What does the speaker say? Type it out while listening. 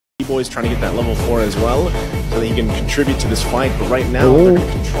T-Boy's trying to get that level 4 as well, so that he can contribute to this fight. But right now, they're going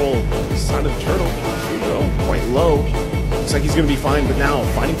to control the side of the turtle. Quite low. Looks like he's going to be fine, but now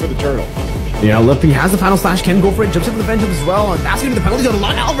fighting for the turtle. Yeah, Lippy has the final slash, can go for it, jumps into the vengeance as well, and that's going to be the penalty to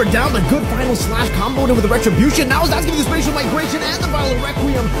lock Albert down. The good final slash comboed in with the retribution. Now that's going to be the spatial migration and the violent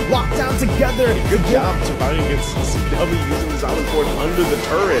requiem locked down together. Good job to fighting against CW using his island force under the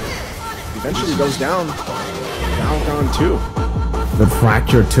turret. Eventually goes down. Now gone too. The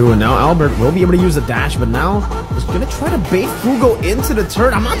fracture too, and now Albert will be able to use the dash, but now he's going to try to bait Fugo into the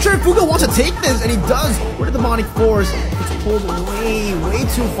turret. I'm not sure if Fugo wants to take this, and he does. Where did the demonic force? It's pulled way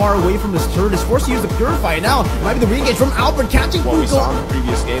too far away from this turret. He's forced to use the purify. Now it might be the re-engage from Albert catching what Fugo. We saw in the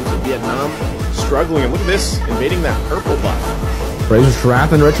previous games of Vietnam struggling, and look at this, invading that purple buff. Razor's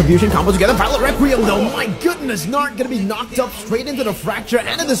Wrath and Retribution combo together. Violet Requiem though, my goodness, Nart gonna be knocked up straight into the fracture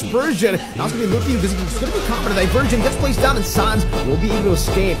and a dispersion. Now it's gonna be Luffy because he's gonna be caught by the diversion, gets placed down, and Sans will be able to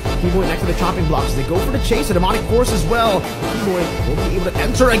escape. Keyboy next to the chopping blocks. They go for the chase, a demonic force as well. Keyboy will be able to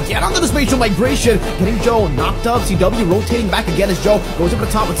enter again onto the spatial migration, getting Joe knocked up. CW rotating back again as Joe goes over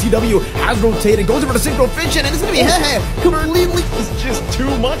the top, but CW has rotated, goes over the synchro fission, and it's gonna be completely. It's just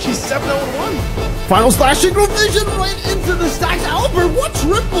too much. He's 7-0-1. Final slash synchro vision right into the stacks. Albert, what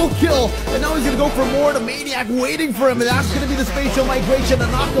triple kill! And now he's gonna go for more. The Maniac waiting for him, and that's gonna be the spatial migration to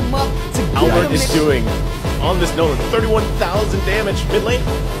knock him up. Albert is doing, on this note, 31,000 damage mid lane.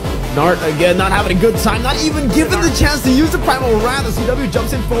 Nart again not having a good time, not even given the chance to use the primal wrath. The CW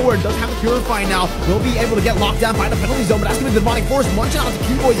jumps in forward, does have the purify now. Will be able to get locked down by the penalty zone, but that's gonna be the demonic force munching out the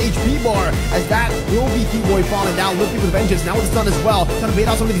Keyboy's HP bar, as that will be Keyboy falling down. Looking with vengeance now with the stun as well, trying to bait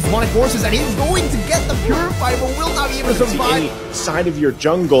out some of these demonic forces, and he's going to get the purify, but will not be able to survive. Any side of your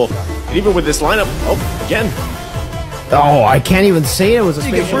jungle, and even with this lineup, again. Oh, I can't even say it was a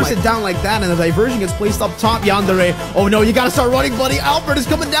spatial. You can burst it down like that, and the diversion gets placed up top. Yandere. Oh no, you gotta start running, buddy. Albert is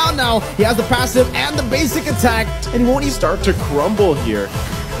coming down now. He has the passive and the basic attack, and he won't even start to crumble here.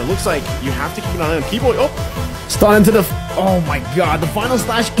 It looks like you have to keep an eye on Keyboy. Stun into the. Oh my god, the final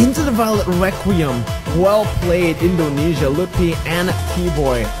slash into the Violet Requiem. Well played, Indonesia, Lippy, and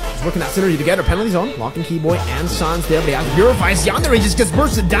Keyboy. Working that synergy together. Penalty zone, locking Keyboy and Sans there. They have to purify. Yandere just gets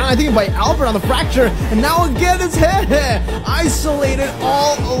bursted down, I think, by Albert on the fracture. And now again, it's isolated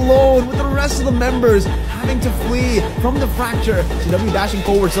all alone with the rest of the members having to flee from the fracture. CW dashing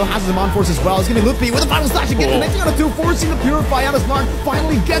forward, still has his on force as well. It's gonna be Luffy with the final slash again, connecting on a 2, forcing the purify on his mark.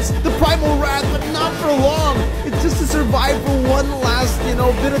 Finally gets the primal wrath, but not for long. It's just to survive for one last,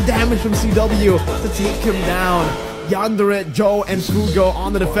 bit of damage from CW to take him down. Yandere, Joe, and Fugo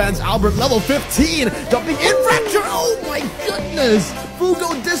on the defense. Albert level 15, jumping in fracture. Oh my goodness!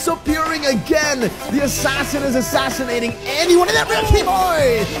 Fugo disappearing again. The assassin is assassinating anyone in that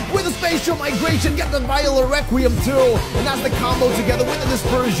Keyboy with a spatial migration. Get the Violet Requiem too, and that's the combo together with the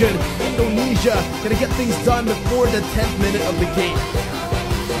dispersion. Indonesia gonna get things done before the 10th minute of the game.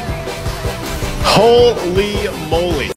 Holy moly!